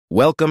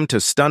Welcome to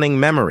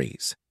Stunning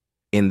Memories.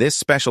 In this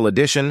special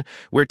edition,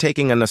 we're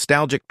taking a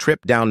nostalgic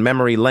trip down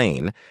memory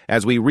lane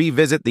as we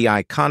revisit the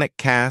iconic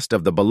cast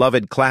of the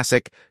beloved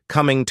classic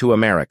Coming to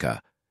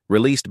America,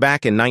 released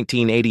back in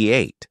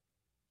 1988.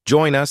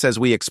 Join us as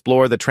we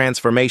explore the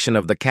transformation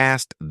of the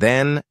cast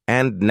then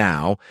and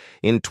now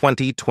in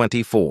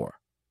 2024.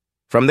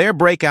 From their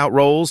breakout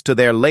roles to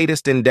their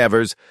latest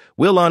endeavors,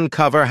 we'll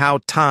uncover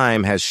how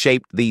time has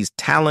shaped these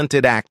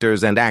talented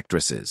actors and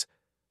actresses.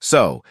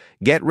 So,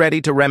 get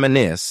ready to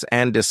reminisce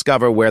and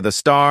discover where the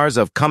stars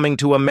of Coming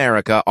to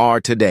America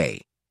are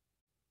today.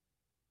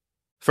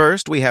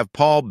 First, we have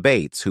Paul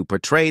Bates, who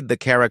portrayed the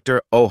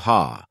character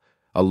Oha,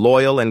 a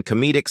loyal and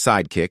comedic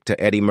sidekick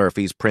to Eddie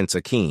Murphy's Prince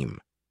Akeem.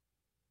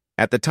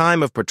 At the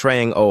time of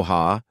portraying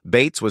Oha,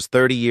 Bates was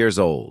 30 years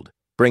old,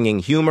 bringing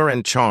humor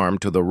and charm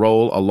to the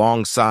role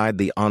alongside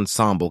the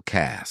ensemble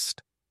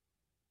cast.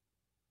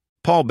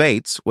 Paul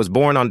Bates was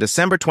born on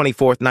December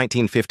 24,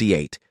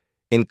 1958,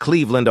 in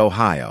Cleveland,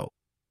 Ohio.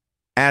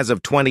 As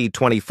of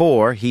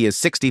 2024, he is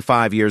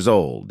 65 years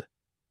old.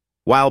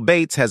 While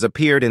Bates has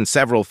appeared in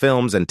several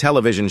films and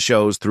television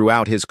shows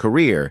throughout his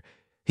career,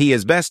 he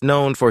is best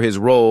known for his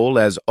role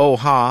as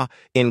Oha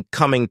in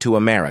Coming to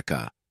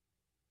America.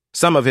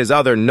 Some of his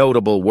other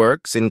notable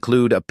works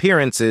include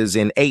appearances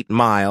in 8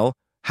 Mile,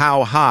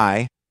 How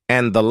High,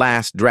 and The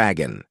Last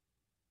Dragon.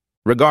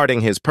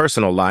 Regarding his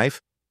personal life,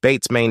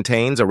 Bates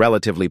maintains a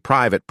relatively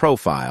private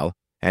profile,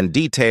 and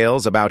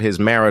details about his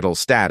marital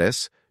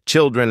status,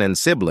 children, and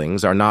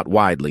siblings are not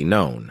widely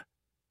known.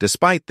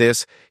 Despite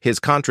this, his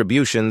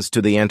contributions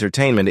to the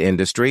entertainment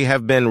industry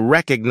have been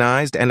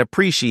recognized and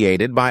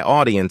appreciated by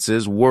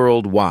audiences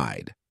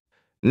worldwide.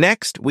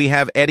 Next, we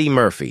have Eddie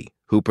Murphy,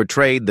 who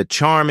portrayed the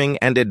charming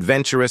and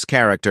adventurous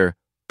character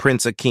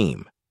Prince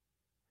Akeem.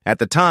 At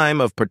the time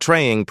of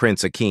portraying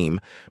Prince Akeem,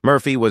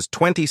 Murphy was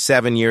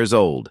 27 years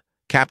old,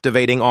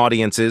 captivating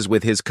audiences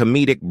with his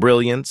comedic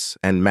brilliance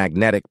and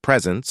magnetic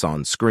presence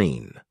on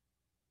screen.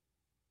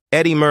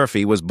 Eddie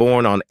Murphy was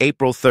born on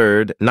April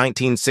 3,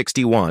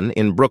 1961,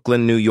 in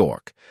Brooklyn, New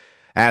York.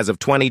 As of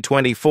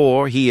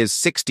 2024, he is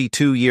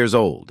 62 years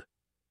old.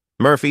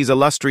 Murphy's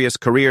illustrious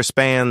career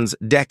spans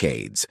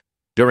decades,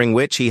 during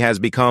which he has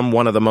become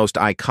one of the most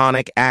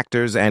iconic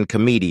actors and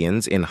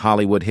comedians in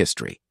Hollywood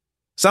history.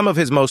 Some of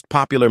his most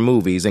popular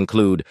movies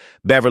include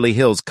Beverly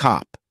Hills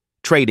Cop,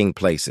 Trading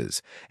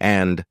Places,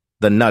 and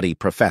The Nutty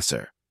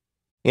Professor.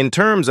 In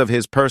terms of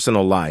his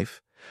personal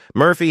life,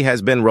 Murphy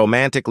has been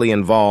romantically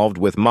involved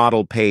with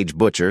model Paige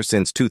Butcher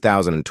since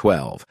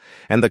 2012,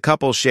 and the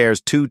couple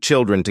shares 2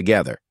 children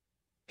together.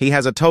 He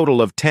has a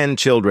total of 10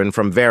 children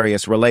from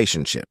various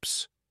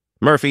relationships.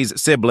 Murphy's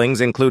siblings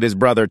include his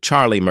brother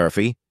Charlie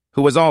Murphy,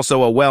 who is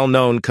also a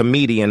well-known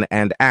comedian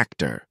and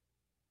actor.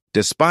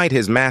 Despite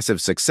his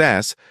massive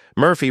success,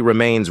 Murphy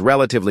remains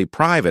relatively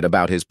private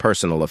about his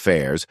personal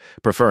affairs,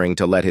 preferring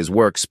to let his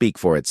work speak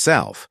for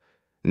itself.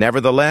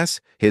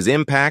 Nevertheless, his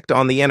impact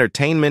on the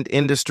entertainment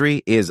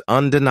industry is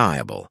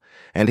undeniable,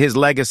 and his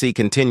legacy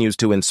continues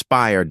to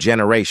inspire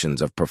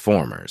generations of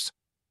performers.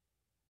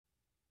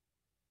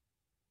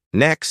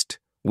 Next,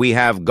 we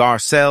have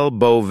Garcelle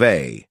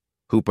Beauvais,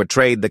 who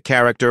portrayed the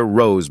character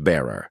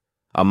Rosebearer,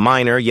 a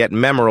minor yet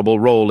memorable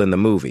role in the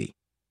movie.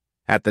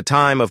 At the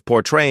time of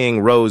portraying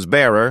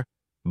Rosebearer,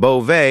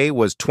 Beauvais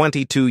was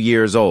 22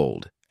 years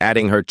old,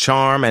 adding her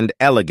charm and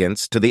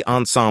elegance to the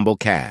ensemble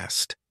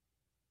cast.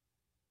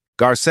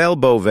 Garcelle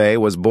Beauvais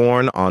was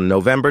born on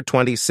November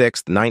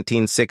 26,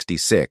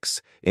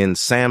 1966, in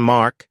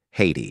Saint-Marc,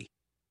 Haiti.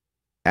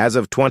 As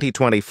of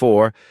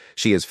 2024,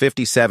 she is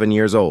 57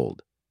 years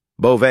old.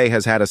 Beauvais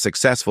has had a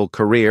successful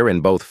career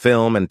in both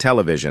film and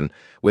television,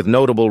 with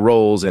notable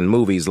roles in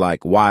movies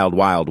like Wild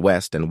Wild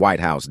West and White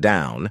House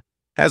Down,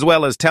 as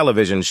well as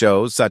television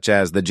shows such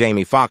as The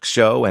Jamie Foxx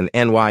Show and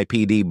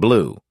NYPD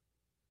Blue.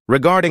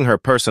 Regarding her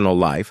personal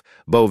life,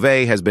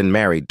 Beauvais has been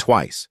married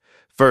twice,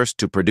 first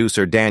to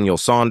producer Daniel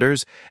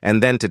Saunders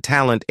and then to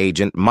talent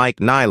agent Mike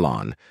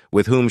Nylon,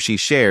 with whom she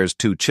shares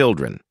 2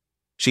 children.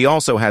 She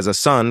also has a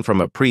son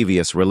from a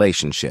previous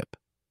relationship.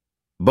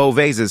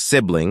 Beauvais's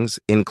siblings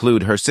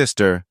include her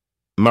sister,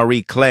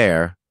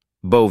 Marie-Claire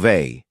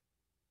Beauvais,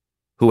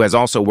 who has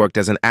also worked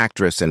as an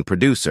actress and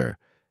producer.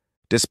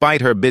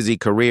 Despite her busy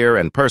career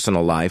and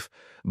personal life,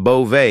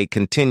 Beauvais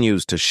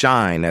continues to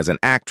shine as an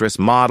actress,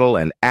 model,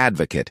 and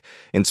advocate,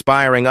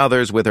 inspiring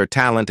others with her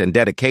talent and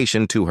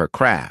dedication to her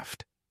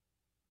craft.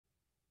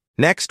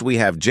 Next, we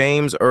have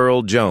James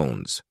Earl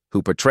Jones,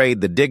 who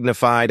portrayed the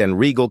dignified and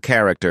regal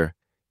character,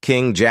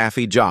 King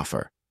Jaffe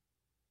Joffer.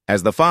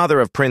 As the father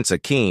of Prince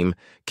Akeem,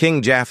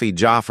 King Jaffe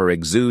Joffer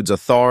exudes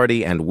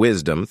authority and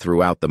wisdom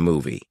throughout the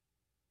movie.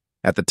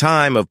 At the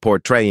time of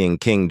portraying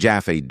King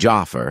Jaffe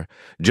Joffer,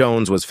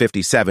 Jones was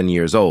 57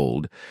 years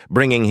old,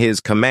 bringing his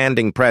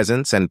commanding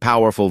presence and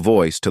powerful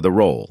voice to the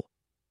role.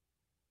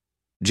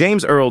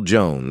 James Earl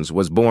Jones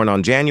was born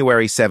on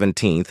January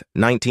 17,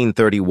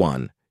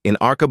 1931, in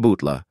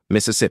Arcaboutla,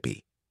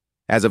 Mississippi.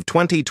 As of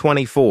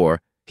 2024,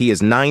 he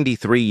is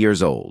 93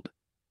 years old.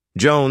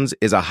 Jones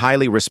is a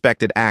highly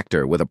respected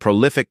actor with a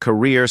prolific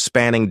career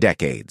spanning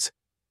decades.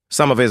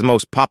 Some of his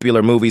most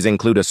popular movies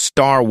include a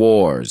Star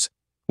Wars,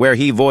 where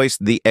he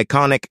voiced the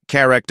iconic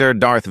character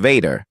Darth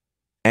Vader,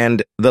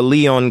 and The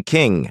Lion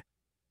King,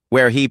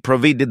 where he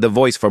provided the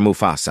voice for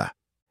Mufasa.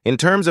 In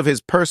terms of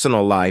his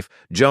personal life,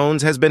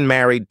 Jones has been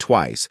married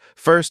twice,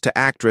 first to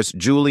actress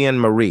Julianne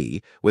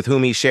Marie, with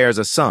whom he shares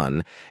a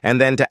son, and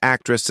then to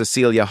actress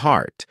Cecilia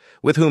Hart,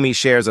 with whom he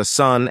shares a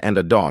son and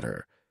a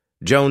daughter.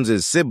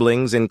 Jones's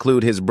siblings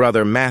include his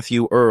brother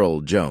Matthew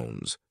Earl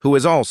Jones, who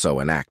is also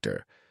an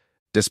actor.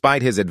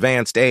 Despite his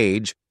advanced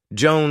age,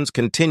 Jones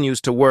continues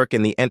to work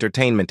in the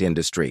entertainment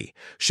industry,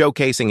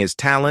 showcasing his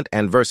talent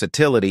and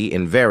versatility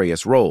in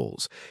various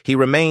roles. He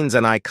remains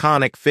an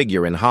iconic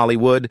figure in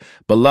Hollywood,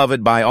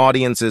 beloved by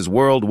audiences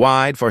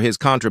worldwide for his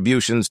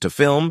contributions to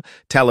film,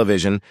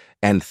 television,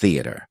 and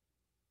theater.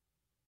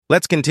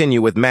 Let's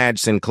continue with Madge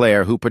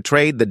Sinclair, who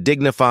portrayed the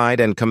dignified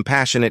and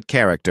compassionate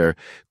character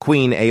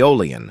Queen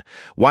Aoleon,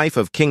 wife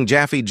of King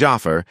Jaffe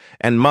Joffer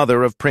and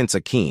mother of Prince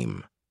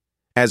Akeem.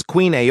 As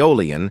Queen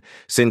Aoleon,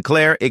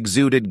 Sinclair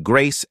exuded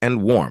grace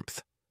and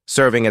warmth,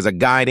 serving as a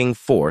guiding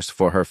force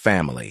for her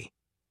family.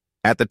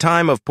 At the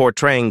time of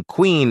portraying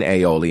Queen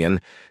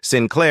Aoleon,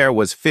 Sinclair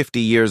was 50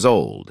 years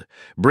old,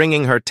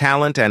 bringing her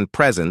talent and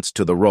presence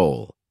to the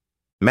role.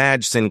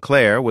 Madge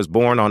Sinclair was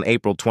born on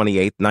April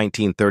 28,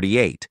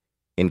 1938,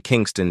 in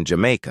Kingston,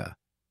 Jamaica.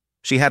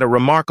 She had a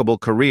remarkable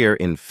career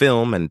in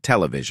film and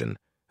television,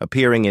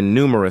 appearing in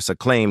numerous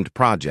acclaimed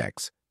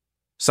projects.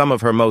 Some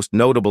of her most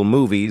notable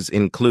movies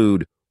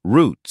include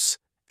Roots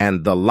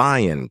and The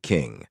Lion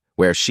King,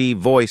 where she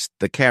voiced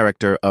the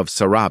character of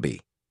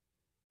Sarabi.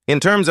 In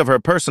terms of her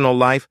personal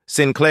life,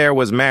 Sinclair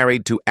was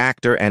married to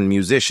actor and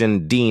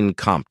musician Dean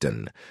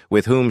Compton,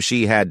 with whom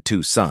she had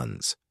 2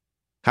 sons.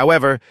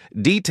 However,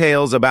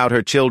 details about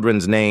her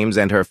children's names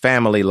and her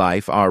family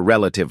life are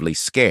relatively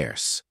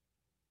scarce.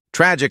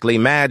 Tragically,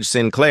 Madge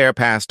Sinclair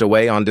passed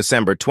away on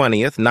December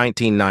 20th,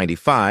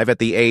 1995, at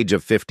the age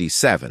of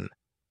 57.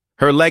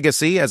 Her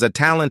legacy as a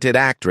talented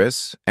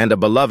actress and a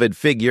beloved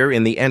figure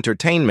in the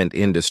entertainment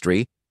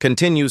industry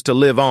continues to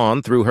live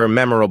on through her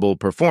memorable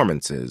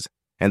performances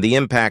and the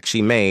impact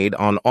she made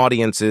on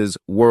audiences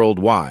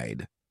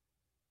worldwide.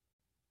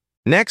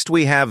 Next,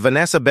 we have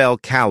Vanessa Bell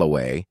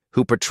Calloway,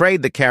 who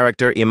portrayed the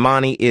character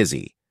Imani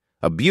Izzy,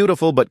 a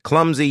beautiful but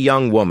clumsy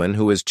young woman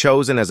who is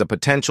chosen as a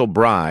potential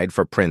bride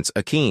for Prince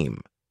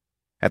Akeem.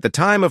 At the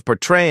time of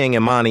portraying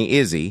Imani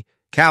Izzy,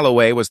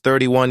 Calloway was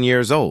 31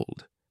 years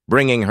old,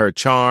 bringing her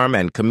charm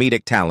and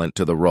comedic talent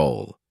to the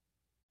role.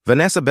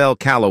 Vanessa Bell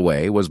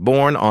Calloway was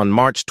born on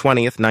March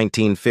 20,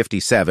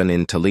 1957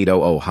 in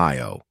Toledo,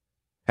 Ohio.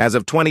 As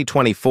of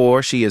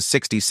 2024, she is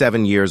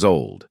 67 years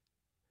old.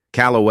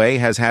 Calloway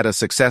has had a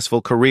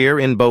successful career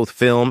in both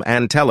film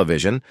and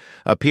television,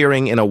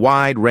 appearing in a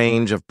wide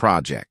range of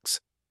projects.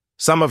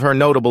 Some of her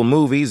notable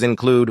movies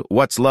include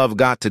What's Love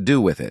Got to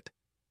Do with It?,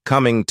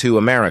 Coming to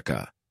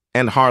America,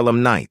 and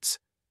Harlem Nights.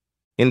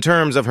 In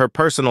terms of her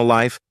personal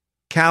life,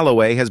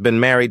 Calloway has been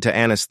married to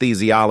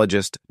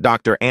anesthesiologist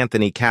Dr.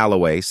 Anthony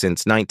Calloway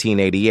since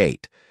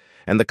 1988,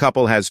 and the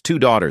couple has 2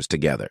 daughters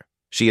together.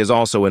 She is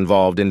also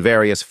involved in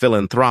various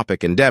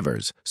philanthropic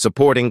endeavors,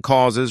 supporting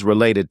causes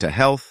related to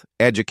health,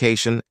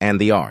 education,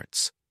 and the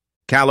arts.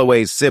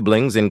 Calloway's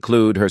siblings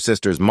include her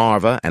sisters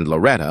Marva and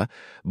Loretta,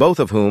 both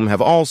of whom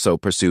have also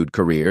pursued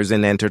careers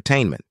in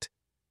entertainment.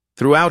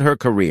 Throughout her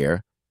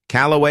career,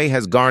 Calloway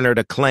has garnered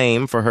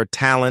acclaim for her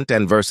talent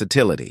and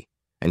versatility,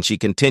 and she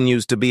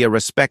continues to be a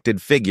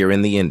respected figure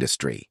in the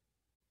industry.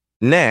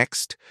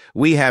 Next,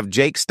 we have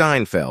Jake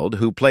Steinfeld,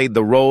 who played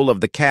the role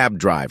of the cab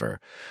driver,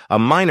 a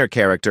minor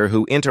character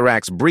who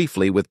interacts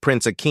briefly with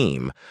Prince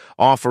Akeem,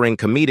 offering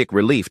comedic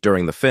relief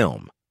during the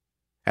film.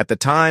 At the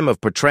time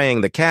of portraying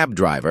the cab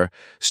driver,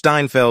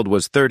 Steinfeld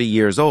was 30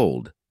 years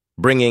old,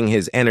 bringing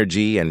his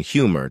energy and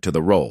humor to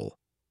the role.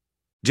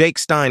 Jake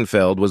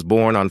Steinfeld was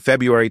born on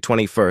February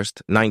 21,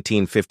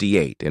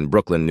 1958, in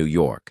Brooklyn, New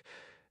York.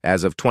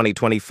 As of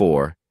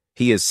 2024,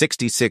 he is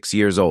 66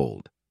 years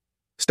old.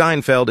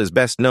 Steinfeld is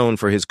best known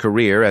for his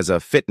career as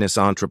a fitness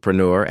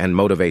entrepreneur and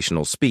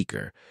motivational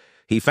speaker.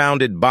 He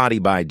founded Body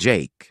by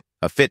Jake,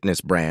 a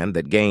fitness brand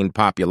that gained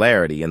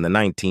popularity in the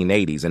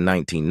 1980s and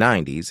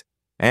 1990s,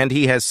 and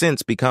he has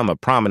since become a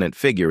prominent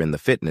figure in the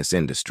fitness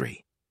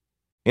industry.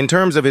 In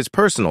terms of his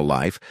personal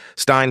life,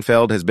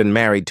 Steinfeld has been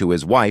married to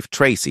his wife,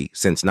 Tracy,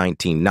 since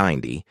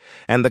 1990,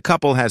 and the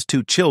couple has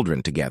 2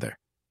 children together.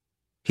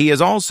 He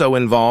is also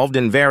involved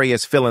in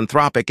various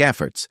philanthropic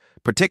efforts,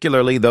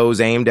 particularly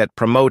those aimed at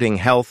promoting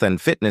health and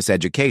fitness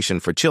education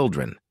for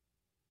children.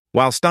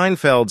 While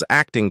Steinfeld's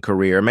acting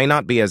career may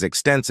not be as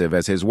extensive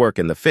as his work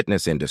in the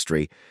fitness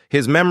industry,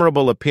 his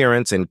memorable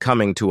appearance in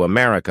Coming to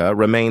America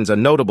remains a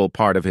notable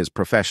part of his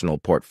professional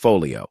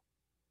portfolio.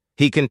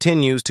 He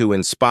continues to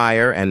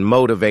inspire and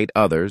motivate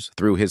others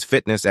through his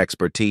fitness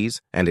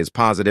expertise and his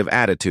positive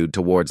attitude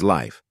towards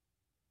life.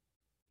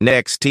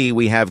 Next,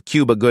 we have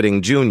Cuba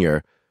Gooding Jr.,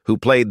 who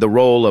played the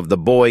role of the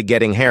boy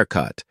getting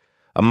haircut,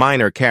 a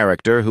minor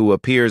character who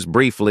appears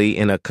briefly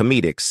in a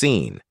comedic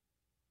scene.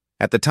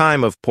 At the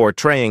time of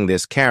portraying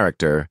this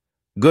character,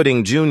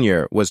 Gooding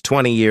Jr. was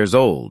 20 years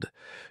old,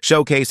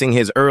 showcasing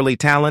his early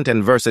talent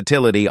and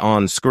versatility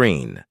on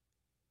screen.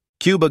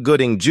 Cuba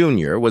Gooding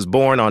Jr. was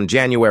born on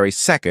January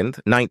 2,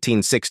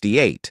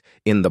 1968,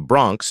 in the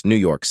Bronx, New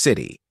York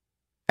City.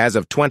 As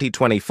of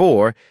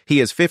 2024, he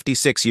is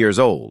 56 years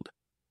old.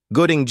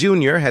 Gooding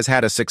Jr. has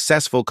had a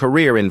successful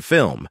career in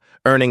film,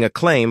 earning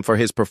acclaim for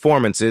his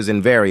performances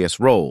in various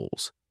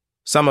roles.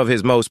 Some of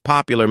his most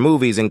popular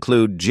movies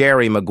include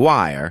Jerry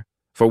Maguire,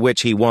 for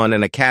which he won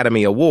an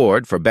Academy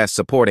Award for Best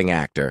Supporting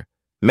Actor,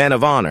 Men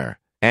of Honor,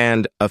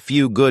 and A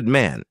Few Good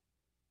Men.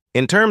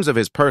 In terms of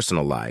his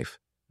personal life,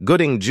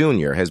 Gooding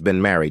Jr. has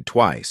been married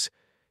twice.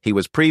 He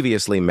was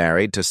previously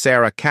married to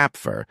Sarah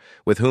Kapfer,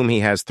 with whom he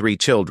has 3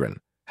 children.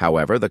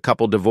 However, the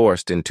couple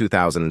divorced in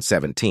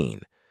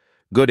 2017.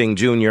 Gooding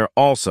Jr.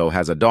 also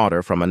has a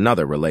daughter from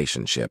another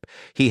relationship.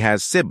 He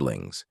has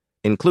siblings,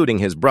 including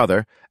his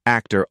brother,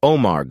 actor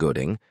Omar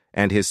Gooding,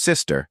 and his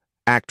sister,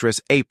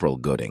 actress April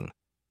Gooding.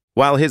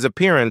 While his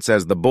appearance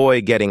as the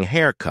boy getting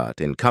haircut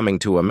in Coming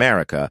to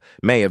America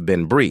may have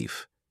been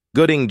brief,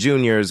 Gooding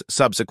Jr.'s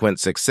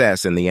subsequent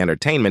success in the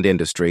entertainment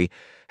industry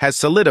has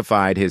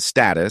solidified his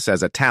status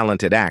as a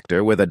talented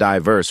actor with a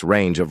diverse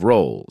range of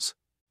roles.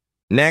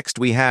 Next,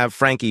 we have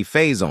Frankie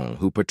Faison,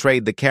 who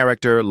portrayed the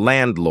character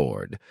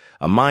Landlord,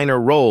 a minor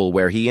role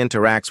where he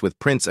interacts with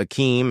Prince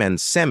Akeem and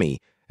Semi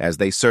as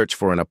they search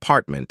for an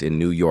apartment in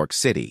New York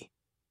City.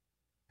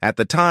 At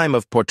the time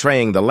of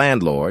portraying the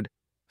landlord,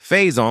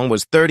 Faison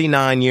was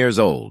 39 years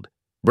old,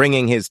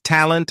 bringing his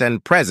talent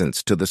and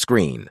presence to the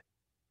screen.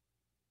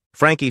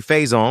 Frankie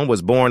Faison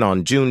was born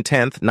on June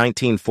 10,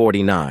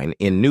 1949,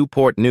 in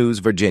Newport News,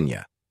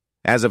 Virginia.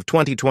 As of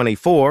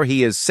 2024,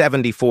 he is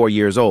 74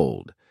 years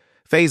old.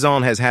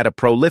 Faison has had a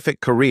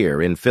prolific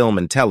career in film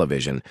and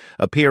television,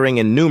 appearing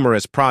in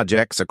numerous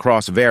projects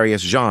across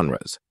various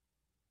genres.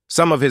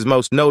 Some of his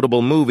most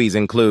notable movies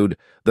include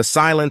The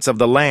Silence of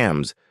the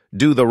Lambs,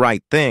 Do the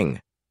Right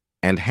Thing,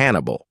 and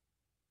Hannibal.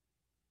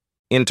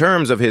 In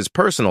terms of his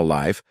personal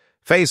life,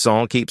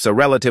 Faison keeps a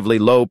relatively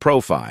low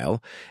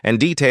profile, and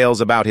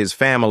details about his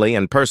family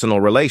and personal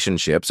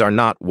relationships are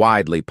not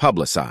widely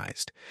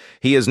publicized.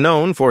 He is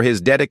known for his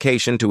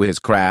dedication to his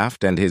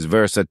craft and his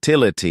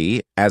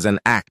versatility as an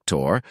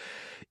actor,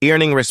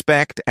 earning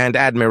respect and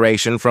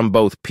admiration from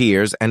both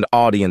peers and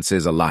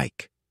audiences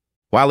alike.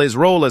 While his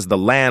role as the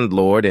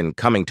landlord in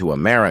Coming to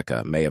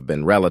America may have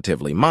been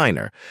relatively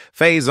minor,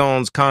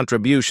 Faison's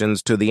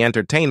contributions to the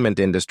entertainment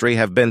industry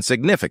have been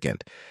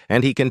significant,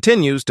 and he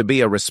continues to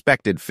be a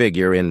respected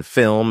figure in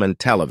film and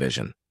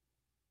television.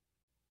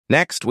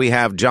 Next, we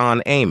have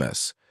John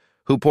Amos,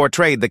 who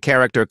portrayed the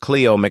character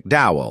Cleo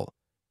McDowell,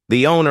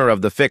 the owner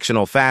of the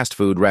fictional fast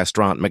food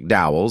restaurant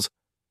McDowell's,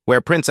 where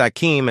Prince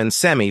Akeem and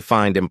Semi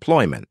find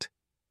employment.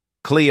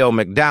 Cleo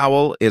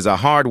McDowell is a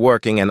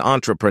hard-working and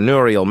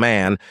entrepreneurial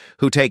man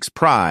who takes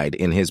pride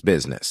in his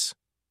business.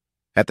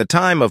 At the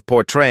time of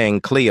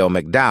portraying Cleo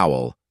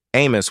McDowell,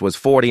 Amos was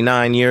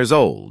 49 years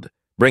old,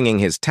 bringing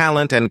his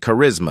talent and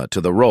charisma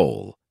to the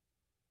role.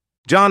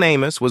 John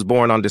Amos was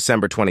born on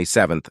December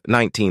 27,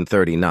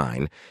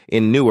 1939,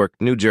 in Newark,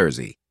 New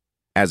Jersey.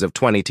 As of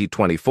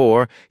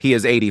 2024, he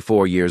is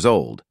 84 years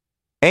old.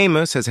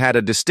 Amos has had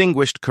a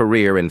distinguished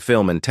career in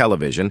film and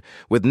television,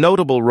 with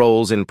notable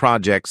roles in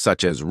projects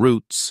such as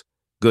Roots,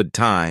 Good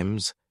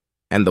Times,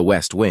 and The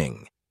West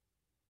Wing.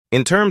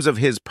 In terms of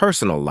his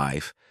personal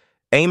life,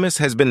 Amos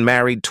has been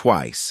married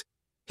twice.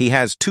 He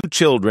has 2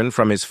 children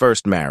from his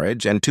first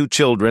marriage and 2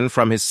 children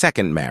from his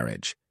second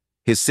marriage.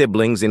 His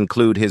siblings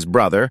include his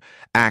brother,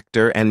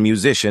 actor and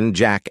musician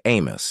Jack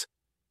Amos.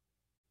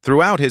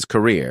 Throughout his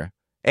career,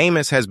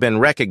 Amos has been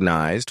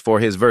recognized for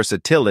his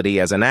versatility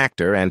as an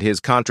actor and his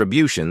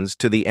contributions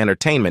to the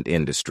entertainment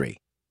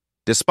industry.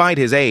 Despite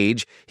his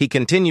age, he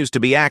continues to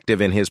be active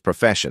in his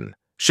profession,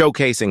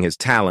 showcasing his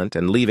talent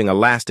and leaving a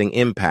lasting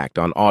impact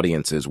on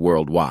audiences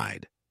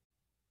worldwide.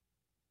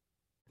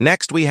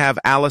 Next, we have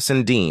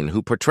Allison Dean,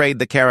 who portrayed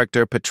the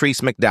character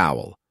Patrice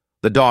McDowell,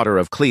 the daughter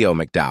of Cleo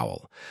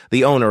McDowell,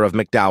 the owner of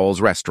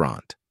McDowell's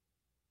restaurant.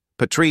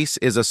 Patrice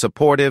is a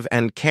supportive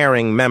and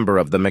caring member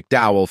of the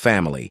McDowell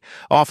family,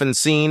 often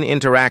seen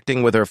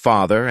interacting with her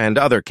father and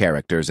other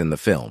characters in the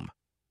film.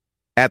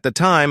 At the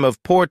time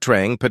of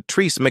portraying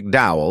Patrice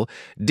McDowell,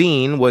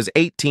 Dean was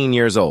 18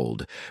 years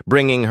old,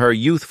 bringing her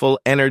youthful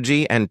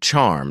energy and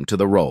charm to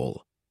the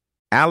role.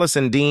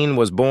 Allison Dean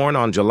was born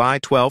on July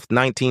 12,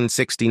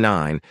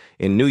 1969,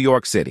 in New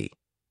York City.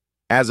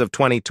 As of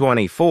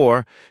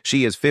 2024,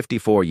 she is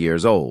 54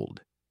 years old.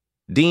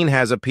 Dean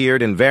has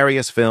appeared in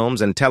various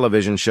films and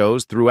television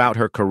shows throughout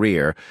her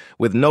career,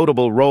 with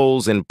notable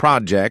roles in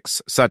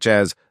projects such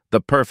as The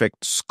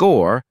Perfect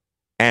Score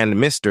and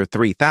Mr.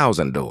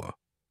 3000.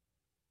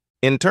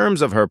 In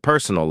terms of her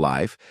personal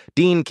life,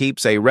 Dean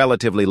keeps a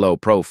relatively low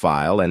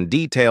profile, and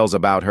details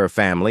about her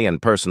family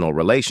and personal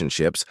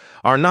relationships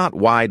are not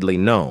widely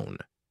known.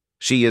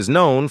 She is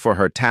known for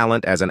her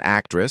talent as an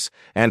actress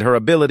and her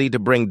ability to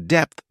bring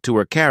depth to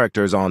her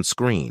characters on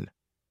screen.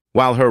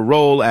 While her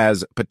role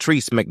as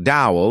Patrice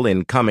McDowell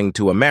in Coming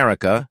to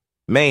America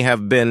may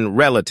have been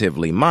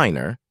relatively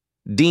minor,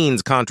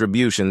 Dean's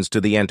contributions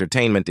to the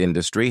entertainment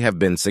industry have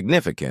been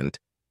significant,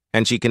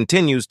 and she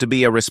continues to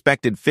be a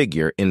respected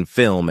figure in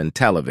film and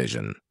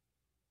television.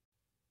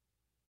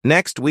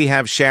 Next, we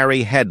have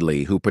Shari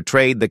Headley, who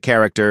portrayed the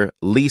character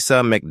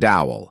Lisa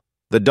McDowell,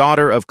 the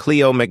daughter of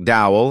Cleo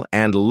McDowell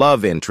and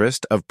love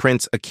interest of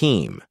Prince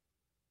Akeem.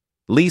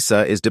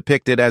 Lisa is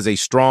depicted as a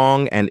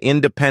strong and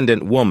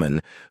independent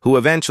woman who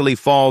eventually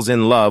falls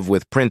in love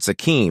with Prince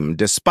Akeem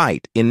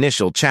despite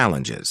initial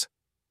challenges.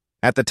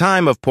 At the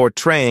time of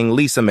portraying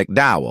Lisa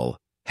McDowell,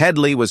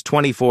 Headley was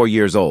 24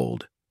 years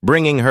old,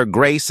 bringing her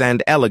grace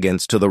and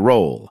elegance to the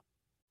role.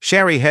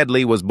 Shari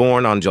Headley was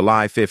born on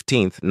July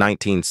 15,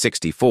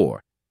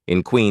 1964,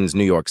 in Queens,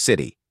 New York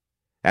City.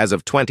 As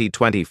of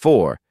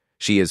 2024,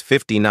 she is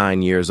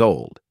 59 years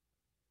old.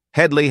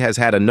 Headley has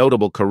had a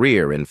notable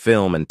career in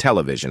film and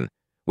television,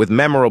 with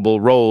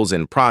memorable roles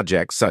in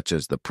projects such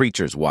as The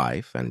Preacher's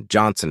Wife and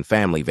Johnson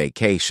Family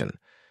Vacation.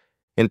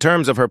 In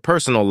terms of her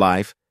personal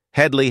life,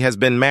 Headley has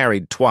been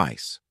married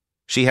twice.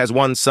 She has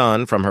one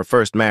son from her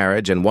first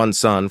marriage and one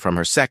son from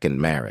her second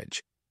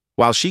marriage.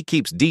 While she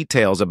keeps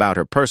details about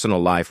her personal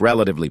life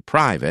relatively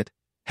private,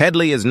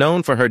 Headley is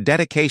known for her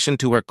dedication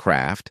to her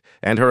craft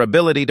and her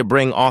ability to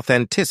bring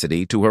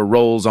authenticity to her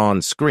roles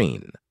on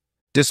screen.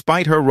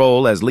 Despite her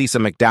role as Lisa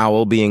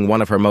McDowell being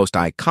one of her most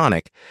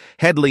iconic,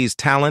 Headley's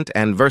talent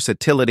and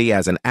versatility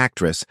as an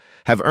actress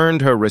have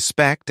earned her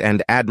respect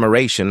and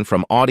admiration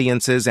from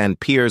audiences and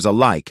peers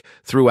alike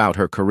throughout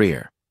her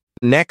career.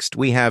 Next,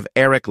 we have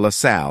Eric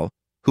LaSalle,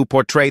 who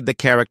portrayed the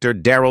character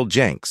Daryl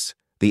Jenks,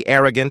 the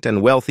arrogant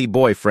and wealthy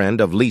boyfriend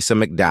of Lisa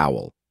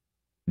McDowell.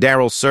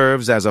 Daryl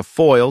serves as a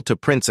foil to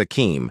Prince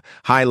Akeem,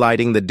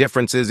 highlighting the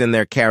differences in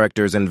their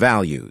characters and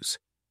values.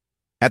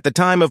 At the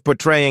time of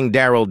portraying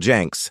Daryl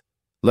Jenks,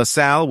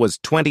 LaSalle was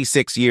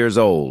 26 years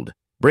old,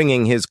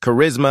 bringing his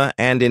charisma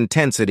and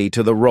intensity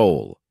to the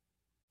role.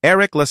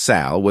 Eric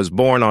LaSalle was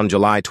born on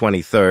July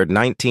 23,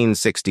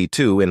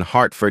 1962 in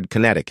Hartford,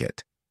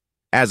 Connecticut.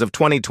 As of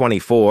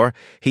 2024,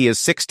 he is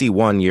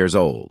 61 years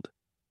old.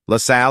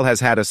 LaSalle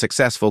has had a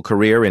successful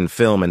career in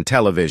film and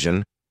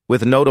television,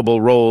 with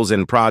notable roles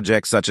in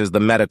projects such as the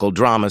medical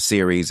drama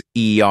series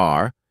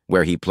ER,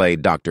 where he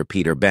played Dr.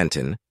 Peter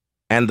Benton,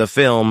 and the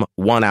film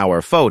 1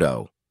 Hour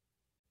Photo.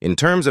 In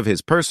terms of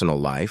his personal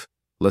life,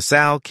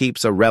 LaSalle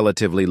keeps a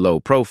relatively low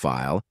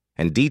profile,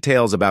 and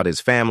details about his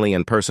family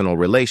and personal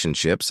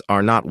relationships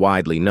are not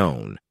widely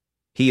known.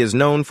 He is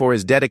known for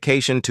his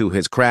dedication to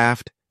his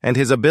craft and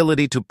his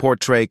ability to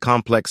portray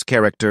complex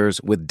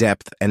characters with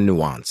depth and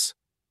nuance.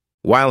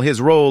 While his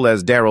role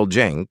as Daryl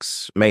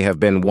Jenks may have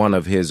been one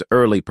of his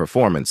early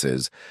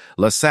performances,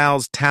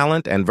 LaSalle's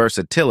talent and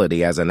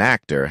versatility as an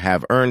actor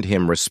have earned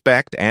him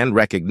respect and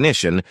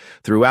recognition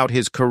throughout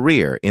his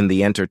career in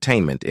the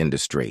entertainment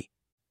industry.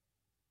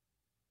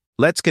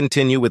 Let's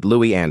continue with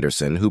Louis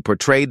Anderson, who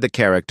portrayed the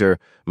character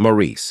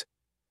Maurice,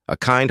 a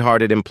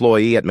kind-hearted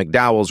employee at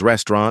McDowell's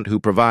restaurant who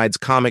provides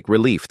comic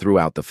relief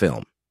throughout the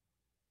film.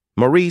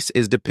 Maurice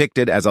is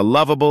depicted as a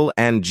lovable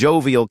and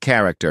jovial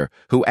character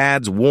who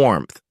adds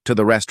warmth to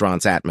the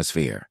restaurant's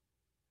atmosphere.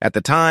 At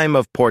the time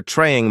of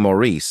portraying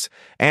Maurice,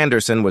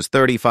 Anderson was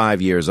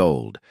 35 years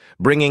old,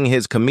 bringing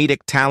his comedic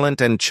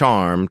talent and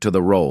charm to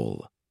the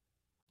role.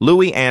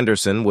 Louis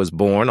Anderson was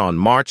born on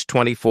March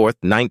 24,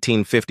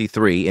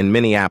 1953 in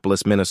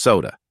Minneapolis,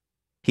 Minnesota.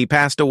 He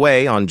passed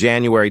away on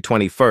January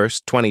 21,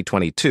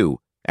 2022,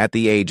 at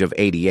the age of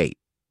 88.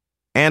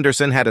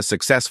 Anderson had a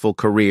successful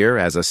career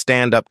as a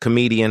stand-up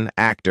comedian,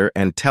 actor,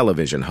 and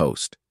television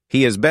host.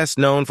 He is best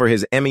known for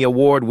his Emmy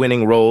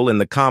Award-winning role in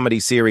the comedy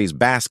series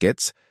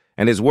Baskets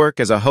and his work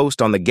as a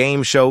host on the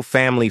game show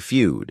Family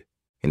Feud.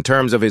 In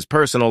terms of his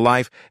personal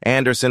life,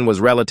 Anderson was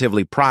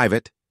relatively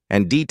private,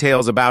 and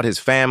details about his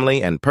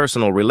family and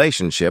personal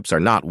relationships are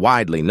not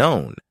widely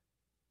known.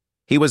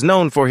 He was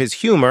known for his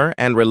humor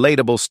and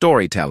relatable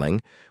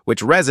storytelling,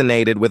 which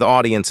resonated with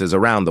audiences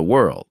around the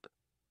world.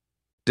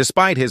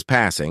 Despite his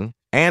passing,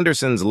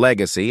 Anderson's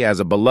legacy as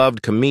a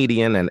beloved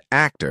comedian and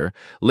actor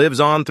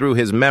lives on through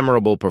his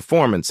memorable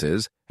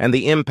performances and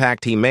the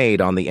impact he made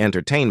on the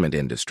entertainment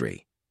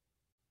industry.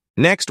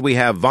 Next, we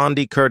have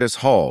Vondie Curtis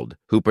Halde,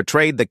 who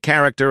portrayed the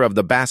character of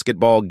the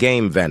basketball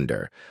game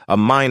vendor, a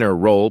minor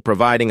role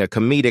providing a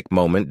comedic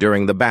moment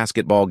during the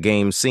basketball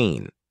game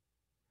scene.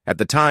 At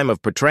the time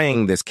of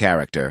portraying this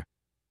character,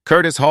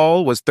 Curtis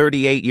Halde was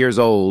 38 years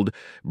old,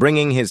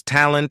 bringing his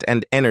talent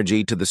and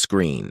energy to the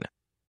screen.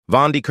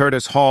 Vondie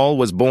Curtis Halde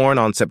was born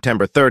on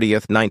September 30,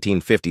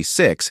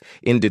 1956,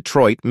 in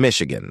Detroit,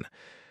 Michigan.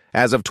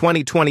 As of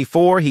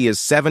 2024, he is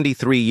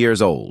 73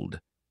 years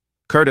old.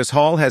 Curtis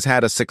Halde has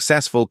had a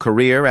successful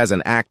career as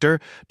an actor,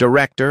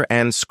 director,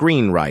 and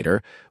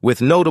screenwriter,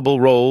 with notable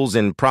roles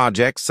in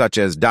projects such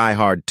as Die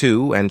Hard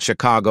 2 and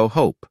Chicago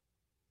Hope.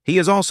 He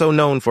is also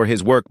known for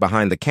his work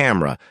behind the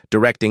camera,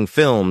 directing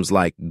films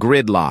like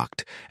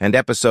Gridlocked and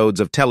episodes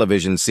of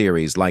television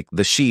series like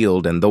The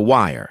Shield and The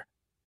Wire.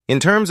 In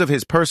terms of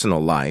his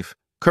personal life,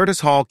 Curtis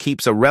Halde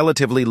keeps a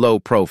relatively low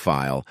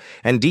profile,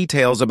 and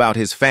details about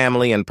his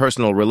family and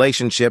personal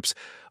relationships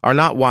are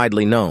not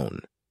widely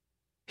known.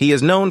 He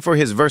is known for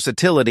his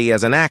versatility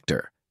as an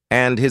actor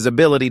and his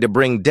ability to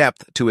bring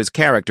depth to his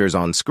characters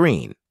on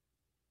screen.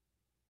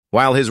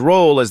 While his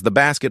role as the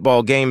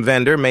basketball game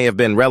vendor may have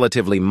been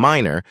relatively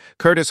minor,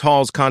 Curtis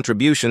Hall's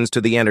contributions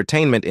to the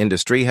entertainment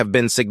industry have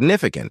been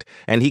significant,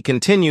 and he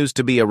continues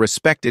to be a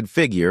respected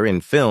figure in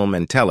film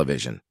and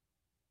television.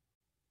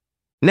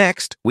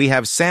 Next, we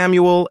have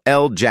Samuel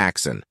L.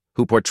 Jackson,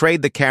 who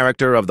portrayed the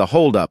character of the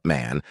Hold-Up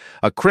Man,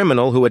 a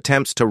criminal who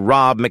attempts to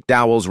rob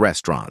McDowell's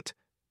restaurant.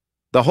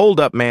 The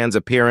Hold-Up Man's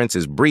appearance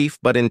is brief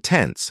but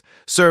intense,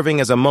 serving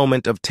as a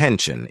moment of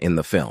tension in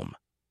the film.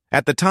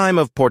 At the time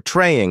of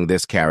portraying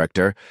this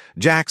character,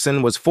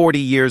 Jackson was 40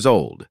 years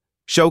old,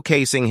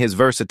 showcasing his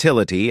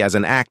versatility as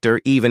an actor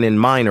even in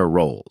minor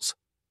roles.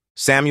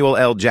 Samuel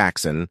L.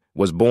 Jackson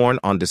was born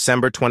on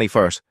December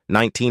 21,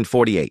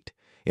 1948,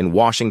 in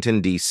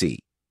Washington, D.C.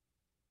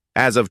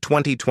 As of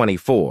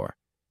 2024,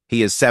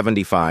 he is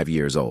 75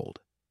 years old.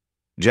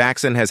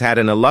 Jackson has had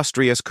an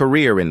illustrious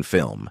career in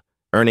film,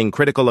 earning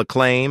critical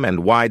acclaim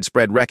and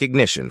widespread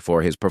recognition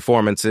for his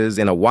performances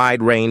in a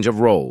wide range of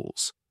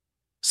roles.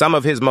 Some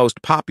of his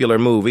most popular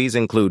movies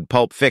include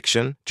Pulp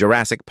Fiction,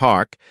 Jurassic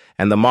Park,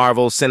 and the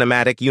Marvel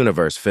Cinematic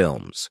Universe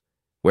films,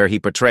 where he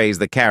portrays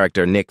the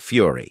character Nick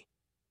Fury.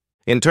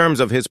 In terms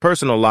of his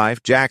personal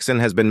life, Jackson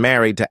has been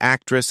married to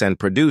actress and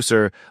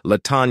producer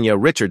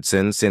LaTanya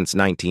Richardson since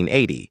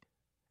 1980,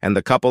 and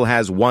the couple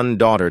has one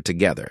daughter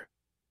together.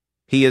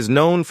 He is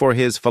known for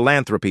his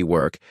philanthropy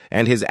work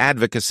and his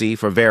advocacy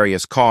for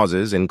various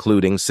causes,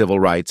 including civil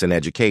rights and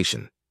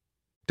education.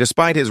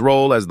 Despite his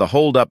role as the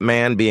Hold-Up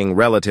Man being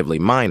relatively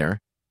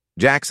minor,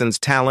 Jackson's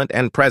talent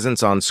and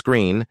presence on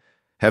screen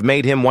have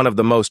made him one of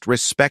the most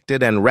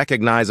respected and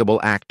recognizable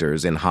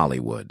actors in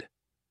Hollywood.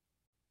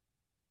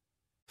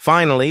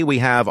 Finally, we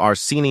have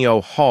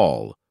Arsenio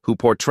Hall, who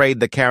portrayed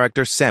the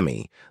character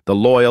Semi, the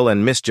loyal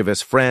and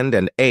mischievous friend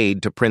and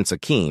aide to Prince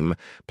Akeem,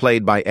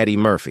 played by Eddie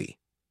Murphy.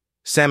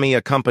 Semi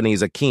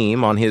accompanies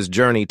Akeem on his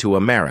journey to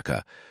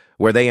America,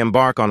 where they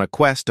embark on a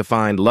quest to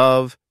find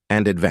love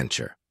and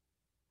adventure.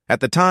 At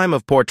the time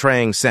of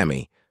portraying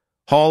Semi,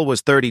 Hall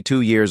was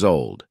 32 years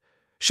old,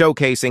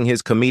 showcasing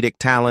his comedic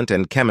talent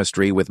and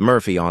chemistry with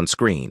Murphy on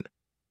screen.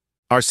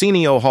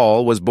 Arsenio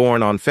Hall was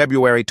born on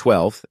February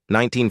 12,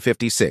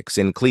 1956,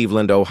 in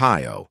Cleveland,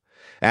 Ohio.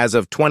 As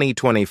of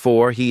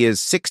 2024, he is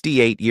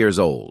 68 years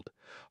old.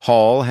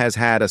 Hall has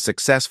had a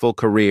successful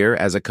career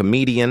as a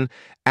comedian,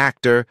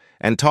 actor,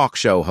 and talk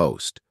show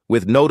host,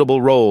 with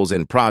notable roles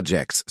in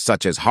projects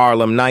such as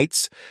Harlem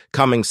Nights,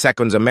 Coming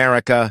Seconds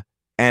America,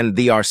 and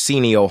The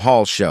Arsenio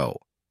Hall Show.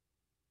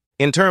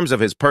 In terms of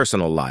his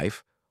personal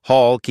life,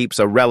 Hall keeps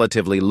a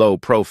relatively low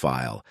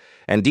profile,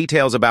 and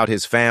details about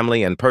his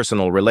family and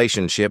personal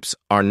relationships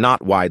are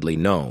not widely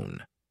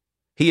known.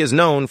 He is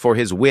known for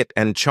his wit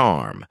and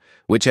charm,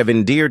 which have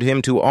endeared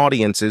him to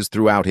audiences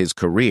throughout his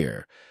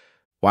career,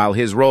 while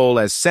his role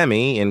as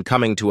Semi in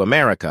Coming to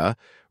America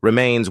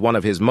remains one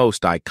of his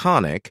most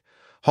iconic.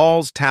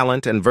 Hall's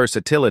talent and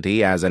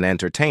versatility as an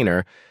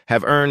entertainer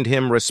have earned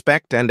him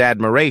respect and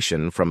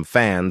admiration from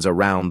fans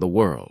around the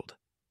world.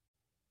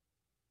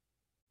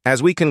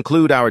 As we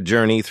conclude our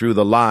journey through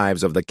the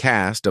lives of the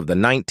cast of the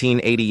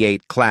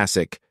 1988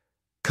 classic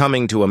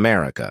Coming to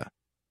America,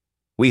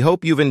 we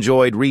hope you've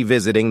enjoyed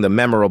revisiting the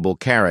memorable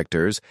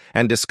characters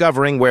and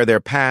discovering where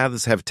their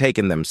paths have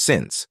taken them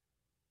since.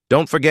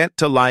 Don't forget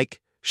to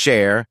like,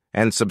 share,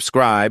 and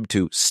subscribe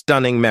to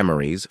Stunning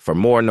Memories for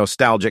more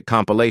nostalgic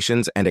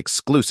compilations and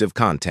exclusive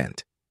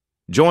content.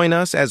 Join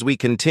us as we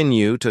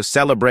continue to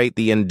celebrate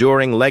the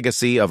enduring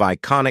legacy of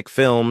iconic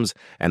films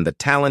and the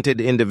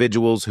talented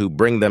individuals who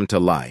bring them to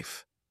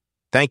life.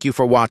 Thank you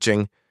for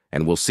watching,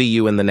 and we'll see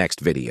you in the next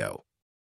video.